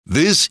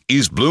This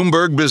is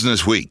Bloomberg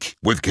Business Week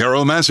with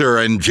Carol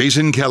Massar and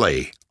Jason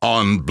Kelly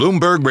on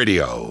Bloomberg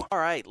Radio. All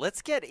right,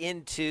 let's get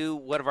into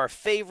one of our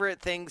favorite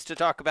things to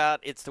talk about.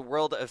 It's the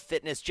world of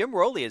fitness. Jim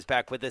Rowley is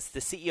back with us, the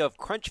CEO of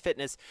Crunch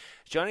Fitness,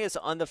 joining us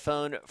on the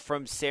phone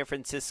from San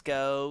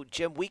Francisco.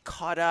 Jim, we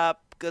caught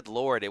up. Good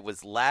Lord, it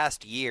was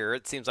last year.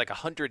 It seems like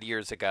 100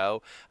 years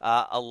ago.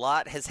 A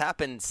lot has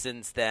happened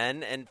since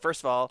then. And first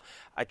of all,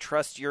 I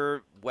trust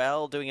you're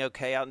well, doing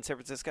okay out in San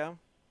Francisco?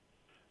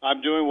 I'm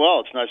doing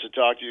well. It's nice to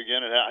talk to you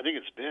again. I think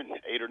it's been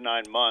 8 or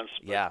 9 months.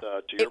 But, yeah.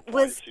 To your it point,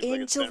 was it in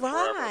like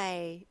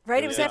July,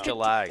 right? It was after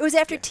July. It was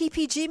after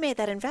TPG made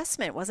that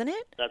investment, wasn't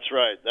it? That's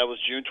right. That was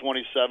June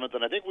 27th,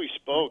 and I think we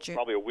spoke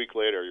probably a week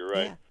later. You're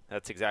right. Yeah.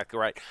 That's exactly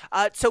right.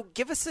 So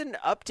give us an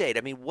update.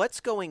 I mean, what's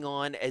going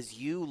on as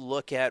you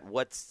look at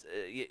what's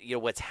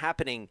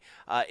happening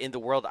in the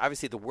world?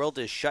 Obviously, the world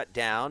is shut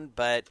down,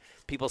 but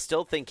people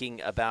still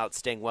thinking about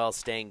staying well,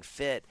 staying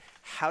fit.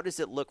 How does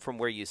it look from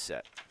where you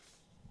sit?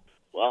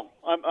 Well,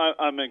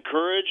 I'm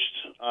encouraged,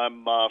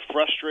 I'm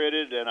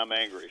frustrated, and I'm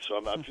angry. So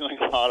I'm feeling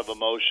a lot of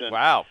emotion.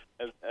 Wow.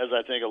 As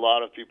I think a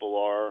lot of people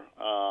are.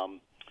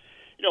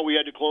 We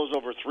had to close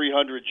over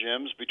 300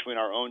 gyms between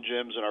our own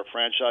gyms and our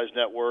franchise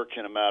network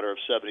in a matter of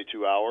 72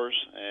 hours,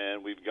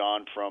 and we've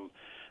gone from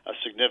a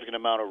significant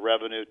amount of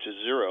revenue to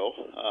zero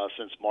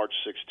since March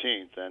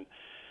 16th. And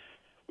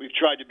we've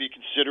tried to be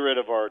considerate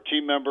of our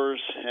team members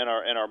and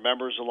our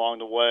members along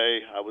the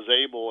way. I was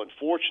able and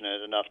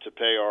fortunate enough to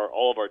pay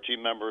all of our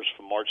team members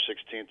from March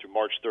 16th through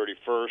March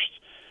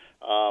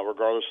 31st,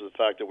 regardless of the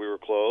fact that we were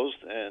closed.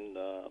 And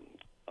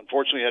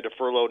unfortunately, I had to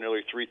furlough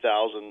nearly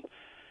 3,000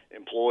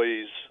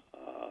 employees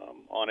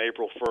on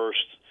April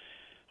 1st.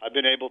 I've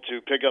been able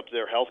to pick up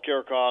their health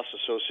care costs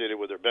associated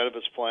with their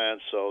benefits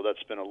plans, so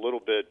that's been a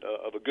little bit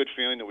of a good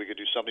feeling that we could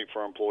do something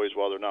for our employees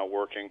while they're not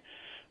working.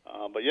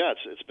 But yeah,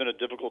 it's been a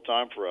difficult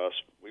time for us.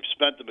 We've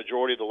spent the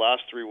majority of the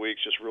last 3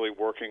 weeks just really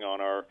working on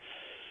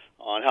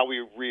how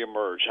we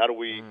reemerge. How do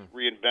we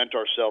reinvent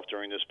ourselves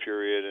during this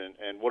period,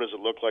 and what does it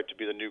look like to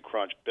be the new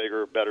Crunch,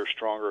 bigger, better,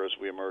 stronger as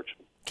we emerge?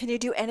 Can you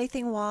do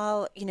anything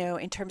while,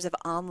 in terms of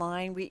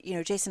online?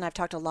 Jason and I've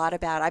talked a lot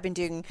about, I've been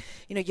doing,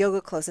 yoga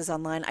classes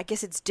online. I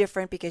guess it's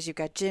different because you've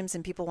got gyms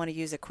and people want to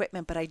use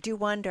equipment, but I do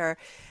wonder,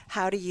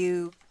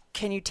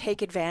 can you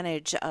take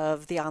advantage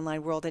of the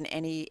online world in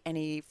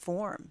any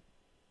form?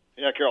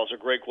 Yeah, Carol, it's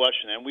a great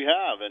question, and we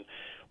have. And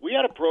we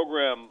had a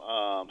program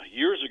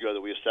years ago that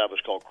we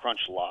established called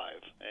Crunch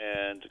Live,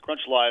 and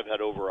Crunch Live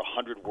had over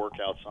 100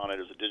 workouts on it.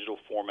 It was a digital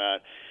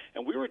format,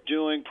 and we were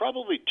doing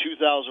probably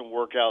 2,000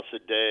 workouts a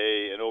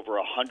day in over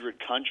 100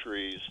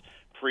 countries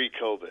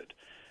pre-COVID.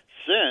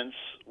 Since,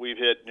 we've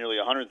hit nearly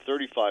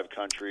 135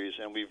 countries,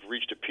 and we've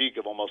reached a peak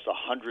of almost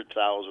 100,000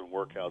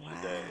 workouts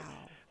a day.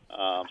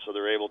 So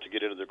they're able to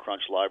get into the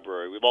Crunch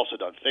library. We've also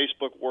done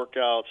Facebook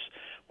workouts.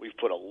 We've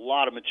put a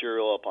lot of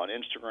material up on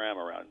Instagram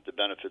around the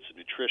benefits of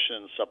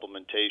nutrition,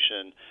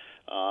 supplementation,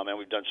 and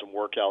we've done some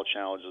workout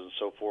challenges and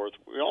so forth.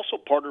 We also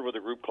partnered with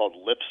a group called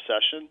Lip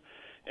Session,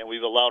 and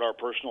we've allowed our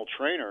personal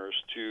trainers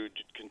to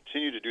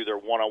continue to do their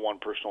one-on-one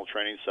personal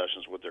training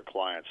sessions with their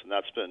clients, and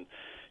that's been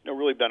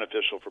really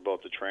beneficial for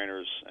both the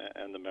trainers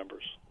and the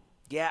members.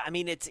 Yeah, I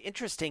mean, it's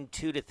interesting,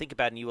 too, to think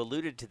about, and you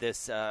alluded to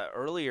this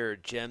earlier,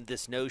 Jim,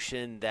 this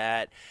notion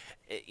that,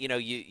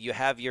 you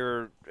have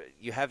your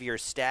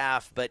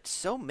staff, but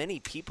so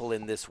many people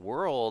in this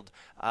world,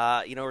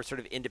 are sort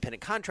of independent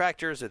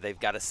contractors, or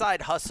they've got a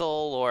side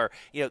hustle, or,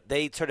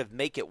 they sort of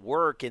make it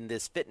work in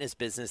this fitness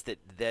business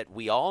that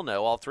we all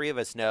know, all three of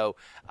us know,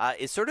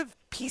 is sort of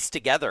pieced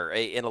together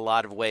in a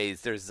lot of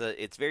ways.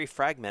 It's very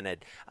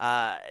fragmented.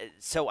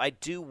 So I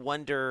do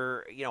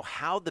wonder,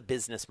 how the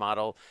business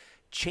model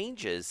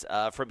changes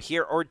from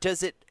here, or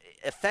does it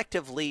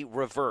effectively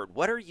revert?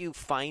 What are you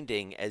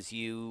finding as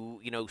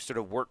you sort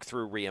of work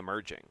through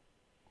reemerging?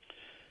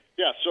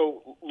 Yeah,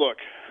 so look,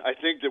 I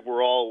think that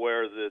we're all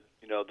aware that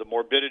the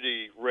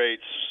morbidity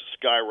rates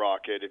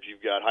skyrocket if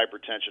you've got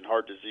hypertension,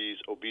 heart disease,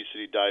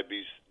 obesity,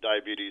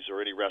 diabetes,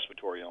 or any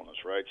respiratory illness,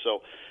 right?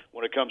 So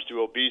when it comes to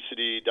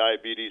obesity,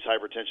 diabetes,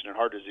 hypertension, and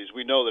heart disease,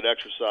 we know that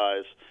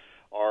exercise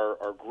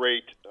are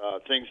great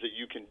things that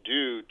you can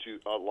do to,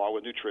 along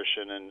with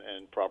nutrition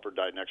and proper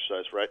diet and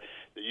exercise, right,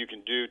 that you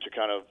can do to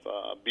kind of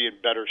be in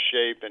better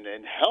shape and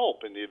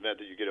help in the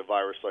event that you get a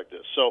virus like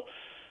this. So,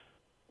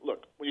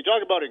 look, when you talk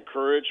about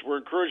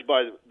we're encouraged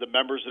by the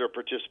members that are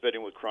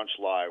participating with Crunch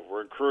Live.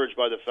 We're encouraged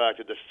by the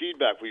fact that the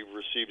feedback we've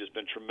received has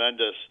been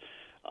tremendous.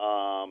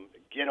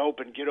 Get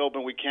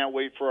open, we can't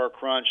wait for our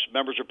Crunch.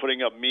 Members are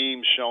putting up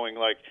memes showing,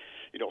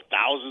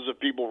 thousands of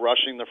people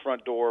rushing the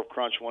front door of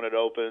Crunch when it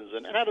opens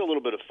and having a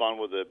little bit of fun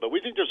with it. But we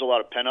think there's a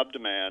lot of pent-up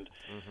demand.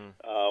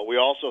 Mm-hmm. We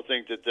also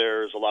think that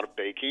there's a lot of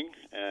baking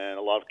and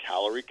a lot of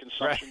calorie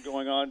consumption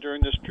going on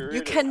during this period.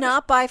 You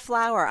cannot buy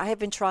flour. I have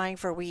been trying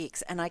for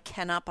weeks, and I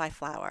cannot buy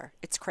flour.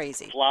 It's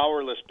crazy.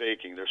 Flourless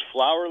baking. There's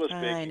flourless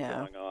baking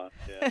going on.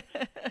 Yeah.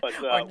 But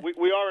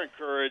we are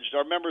encouraged.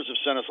 Our members have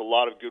sent us a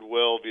lot of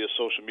goodwill via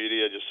social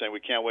media, just saying we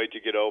can't wait to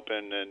get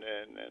open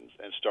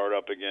and start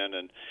up again.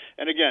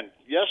 And again,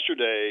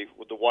 yesterday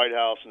with the White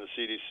House and the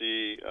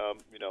CDC,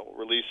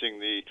 releasing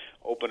the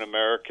Opening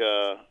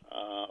America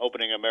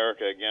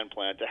Again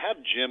plan, to have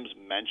gyms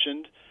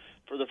mentioned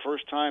for the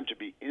first time, to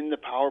be in the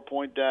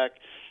PowerPoint deck,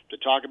 to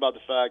talk about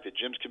the fact that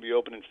gyms can be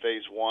open in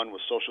phase one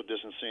with social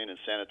distancing and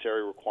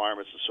sanitary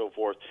requirements and so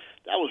forth,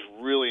 that was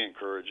really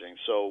encouraging.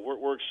 So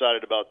we're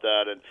excited about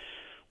that. And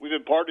we've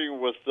been partnering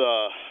with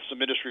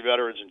some industry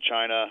veterans in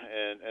China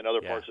and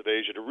other parts of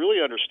Asia to really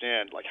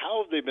understand, like,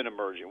 how have they been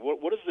emerging?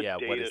 What is the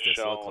data what does this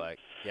shown? look like?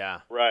 Yeah.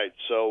 Right.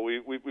 So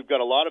we've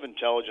got a lot of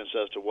intelligence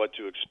as to what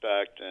to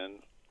expect. And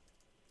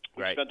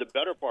we spent the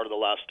better part of the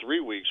last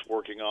 3 weeks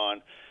working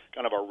on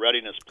kind of our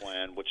readiness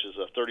plan, which is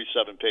a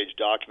 37-page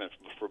document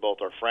for both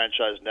our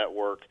franchise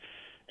network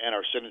and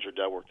our signature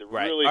network. That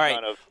really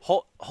kind of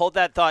hold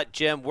that thought,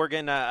 Jim. We're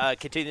going to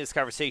continue this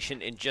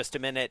conversation in just a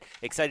minute.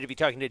 Excited to be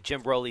talking to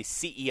Jim Rowley,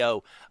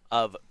 CEO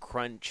of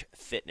Crunch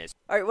Fitness.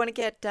 All right, we want to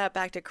get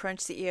back to Crunch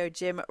CEO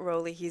Jim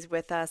Rowley. He's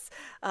with us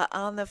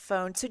on the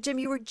phone. So, Jim,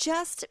 you were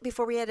just,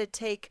 before we had to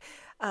take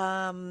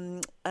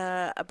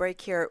a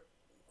break here,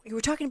 you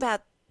were talking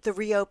about the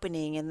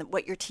reopening and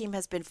what your team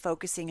has been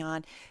focusing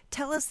on.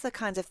 Tell us the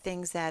kinds of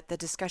things that the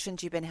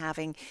discussions you've been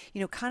having,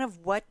 kind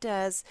of what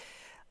does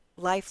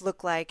life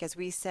look like, as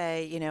we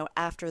say,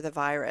 after the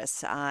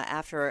virus,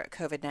 after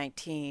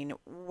COVID-19?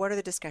 What are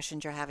the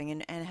discussions you're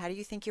having, and how do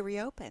you think you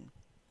reopen?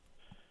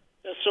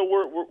 Yeah, so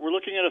we're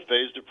looking at a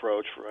phased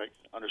approach, right?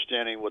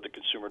 Understanding what the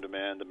consumer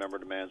demand, the member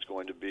demand is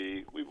going to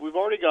be. We've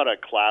already got a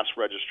class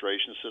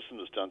registration system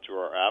that's done through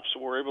our app, so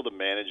we're able to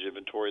manage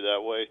inventory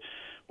that way.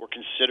 We're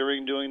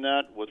considering doing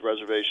that with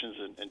reservations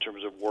in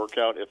terms of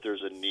workout if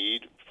there's a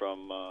need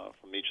from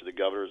each of the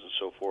governors and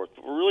so forth.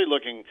 But we're really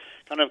looking,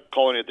 kind of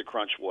calling it the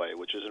Crunch way,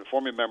 which is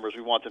informing members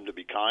we want them to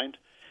be kind,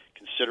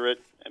 considerate,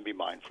 and be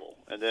mindful.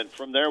 And then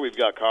from there, we've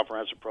got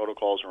comprehensive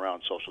protocols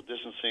around social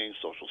distancing,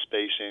 social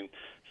spacing,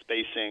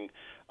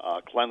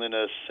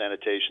 cleanliness,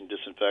 sanitation,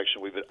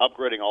 disinfection. We've been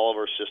upgrading all of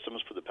our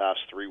systems for the past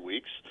 3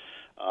 weeks.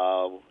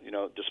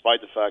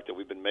 Despite the fact that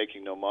we've been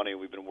making no money,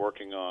 we've been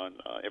working on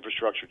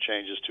infrastructure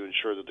changes to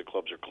ensure that the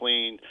clubs are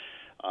clean,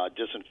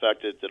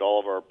 disinfected, that all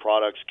of our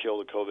products kill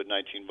the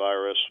COVID-19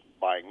 virus,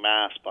 buying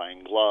masks,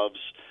 buying gloves,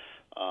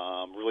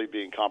 really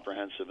being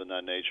comprehensive in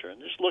that nature.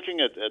 And just looking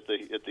at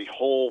the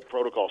whole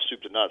protocol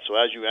soup to nuts. So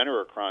as you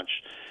enter a Crunch,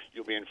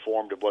 you'll be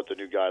informed of what the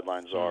new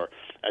guidelines are.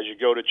 As you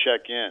go to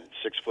check in,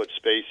 6-foot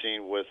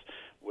spacing with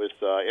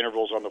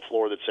intervals on the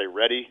floor that say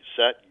ready,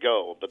 set,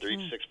 go, but they're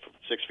each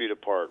 6 feet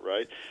apart,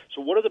 right?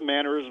 So what are the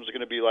mannerisms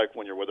going to be like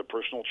when you're with a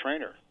personal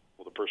trainer?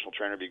 Will the personal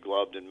trainer be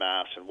gloved and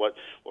masked? And what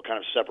kind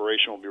of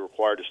separation will be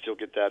required to still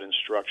get that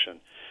instruction?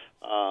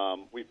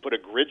 We put a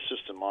grid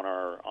system on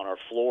our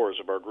floors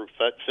of our group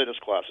fitness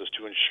classes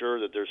to ensure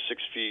that there's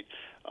 6 feet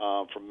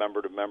from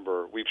member to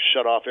member. We've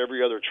shut off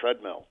every other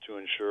treadmill to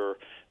ensure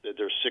that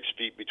there's 6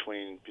 feet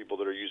between people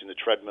that are using the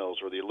treadmills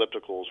or the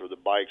ellipticals or the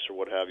bikes or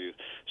what have you.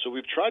 So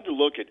we've tried to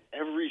look at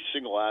every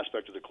single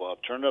aspect of the club,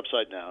 turn it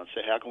upside down, and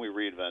say, how can we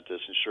reinvent this,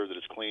 ensure that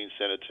it's clean,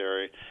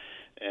 sanitary,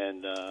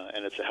 and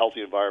it's a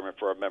healthy environment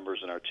for our members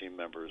and our team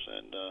members.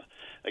 And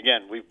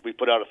again, we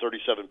put out a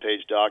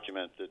 37-page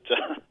document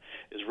that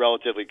is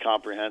relatively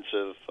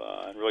comprehensive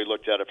and really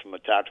looked at it from a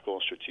tactical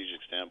and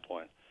strategic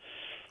standpoint.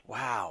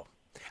 Wow.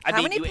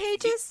 How many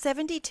pages?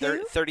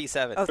 72?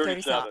 37. Oh,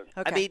 37.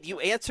 Okay. I mean,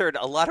 you answered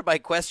a lot of my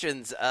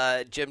questions,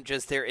 Jim,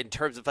 just there in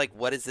terms of, like,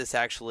 what is this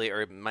actually,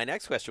 or my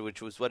next question,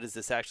 which was, what does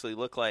this actually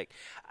look like?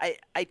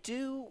 I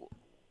do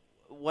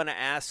want to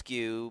ask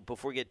you,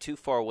 before we get too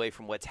far away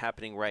from what's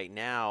happening right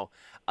now,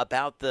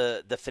 about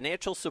the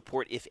financial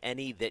support, if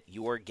any, that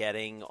you're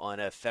getting on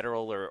a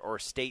federal or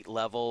state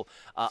level,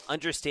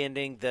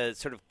 understanding the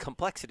sort of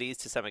complexities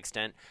to some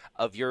extent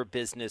of your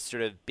business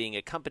sort of being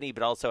a company,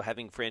 but also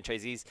having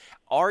franchisees.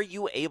 Are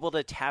you able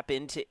to tap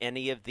into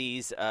any of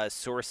these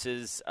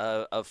sources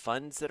of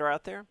funds that are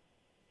out there?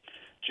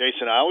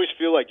 Jason, I always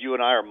feel like you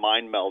and I are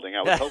mind melding.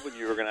 I was hoping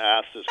you were going to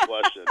ask this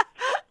question.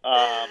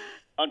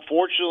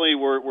 Unfortunately,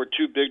 we're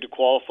too big to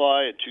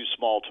qualify and too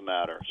small to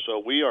matter. So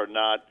we are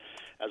not,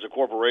 as a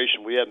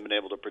corporation, we haven't been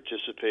able to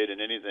participate in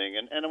anything.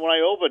 And when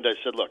I opened, I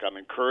said, look, I'm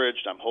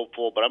encouraged, I'm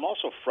hopeful, but I'm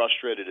also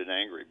frustrated and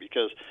angry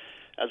because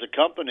as a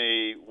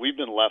company, we've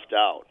been left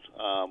out.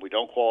 We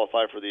don't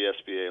qualify for the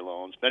SBA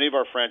loans. Many of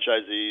our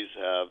franchisees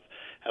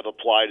have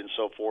applied and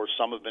so forth.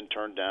 Some have been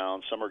turned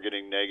down. Some are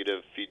getting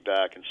negative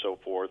feedback and so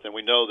forth. And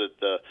we know that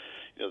the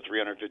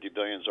 $350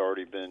 billion has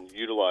already been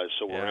utilized,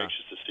 so we're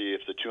anxious to see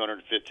if the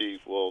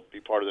 $250 will be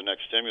part of the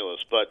next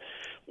stimulus. But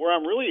where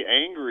I'm really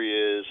angry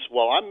is,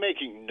 while I'm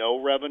making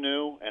no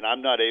revenue and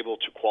I'm not able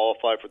to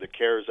qualify for the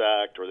CARES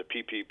Act or the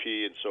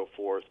PPP and so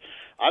forth,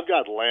 I've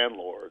got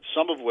landlords,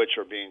 some of which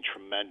are being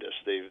tremendous.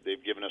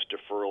 They've given us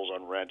deferrals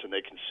on rent, and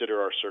they consider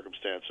our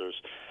circumstances.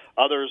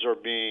 Others are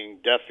being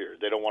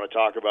deaf-eared. They don't want to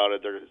talk about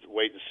it. They're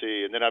wait and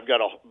see. And then I've got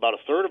about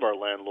a third of our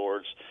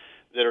landlords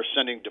that are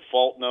sending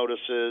default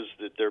notices,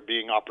 that they're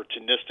being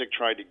opportunistic,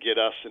 trying to get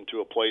us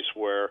into a place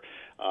where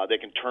they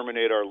can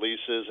terminate our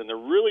leases, and they're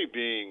really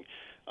being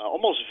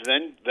almost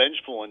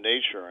vengeful in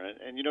nature.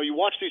 And, you know, you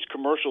watch these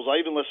commercials. I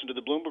even listen to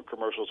the Bloomberg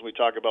commercials when we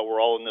talk about we're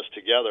all in this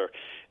together.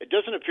 It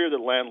doesn't appear that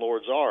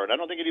landlords are, and I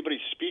don't think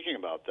anybody's speaking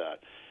about that.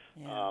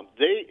 Yeah.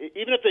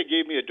 Even if they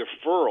gave me a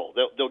deferral,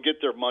 they'll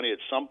get their money at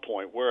some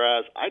point,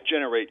 whereas I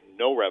generate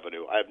no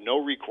revenue. I have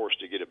no recourse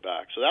to get it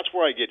back. So that's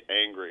where I get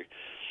angry.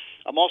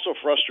 I'm also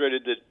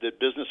frustrated that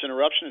business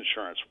interruption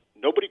insurance,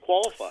 nobody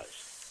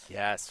qualifies.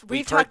 Yes,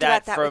 We've heard talked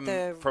about that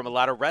that from a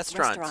lot of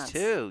restaurants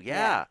too.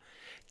 Yeah.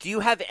 Do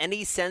you have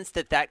any sense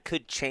that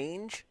could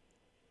change?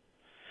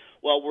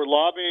 Well, we're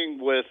lobbying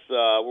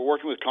we're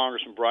working with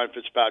Congressman Brian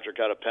Fitzpatrick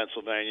out of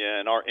Pennsylvania,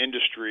 and our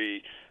industry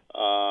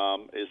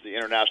is the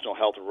International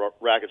Health and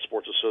Racket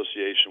Sports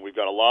Association. We've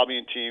got a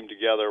lobbying team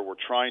together. We're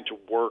trying to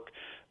work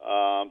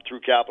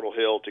through Capitol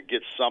Hill to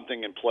get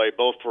something in play,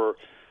 both for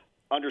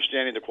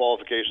understanding the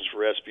qualifications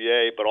for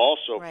SBA, but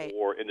also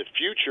for, in the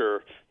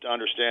future, to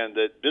understand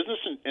that business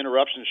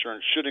interruption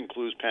insurance should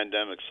include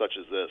pandemics such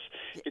as this.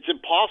 It's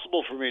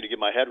impossible for me to get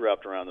my head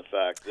wrapped around the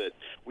fact that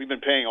we've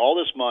been paying all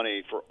this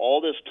money for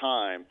all this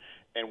time,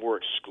 and we're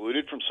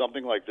excluded from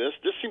something like this.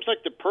 This seems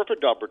like the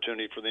perfect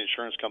opportunity for the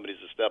insurance companies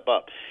to step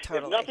up.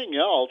 Totally. If nothing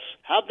else,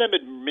 have them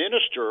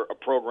administer a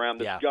program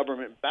that's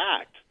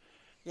government-backed,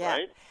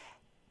 right?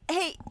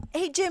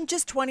 Hey, Jim,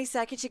 just 20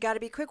 seconds. You got to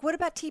be quick. What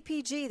about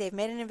TPG? They've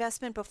made an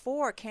investment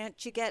before.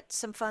 Can't you get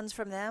some funds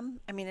from them?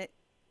 I mean,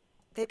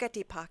 they've got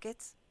deep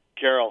pockets.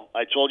 Carol,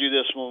 I told you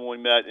this when we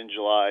met in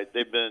July.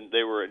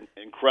 They were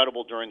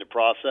incredible during the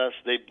process.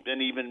 They've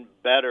been even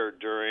better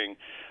during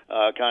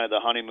kind of the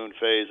honeymoon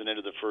phase and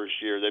into the first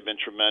year. They've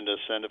been tremendous,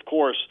 and of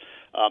course,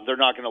 they're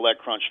not going to let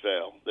Crunch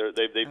fail.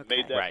 They've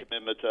made that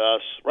commitment to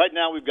us. Right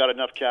now, we've got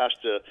enough cash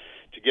to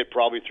get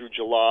probably through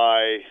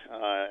July,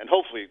 and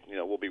hopefully,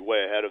 we'll be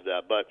way ahead of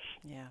that. But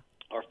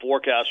our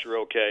forecasts are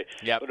okay.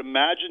 But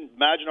imagine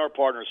our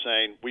partners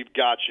saying, "We've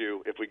got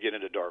you if we get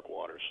into dark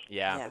waters."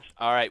 Yeah.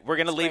 All right, we're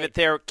going to leave it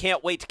there.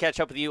 Can't wait to catch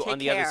up with you on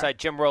the other side.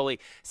 Jim Rowley,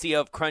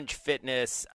 CEO of Crunch Fitness.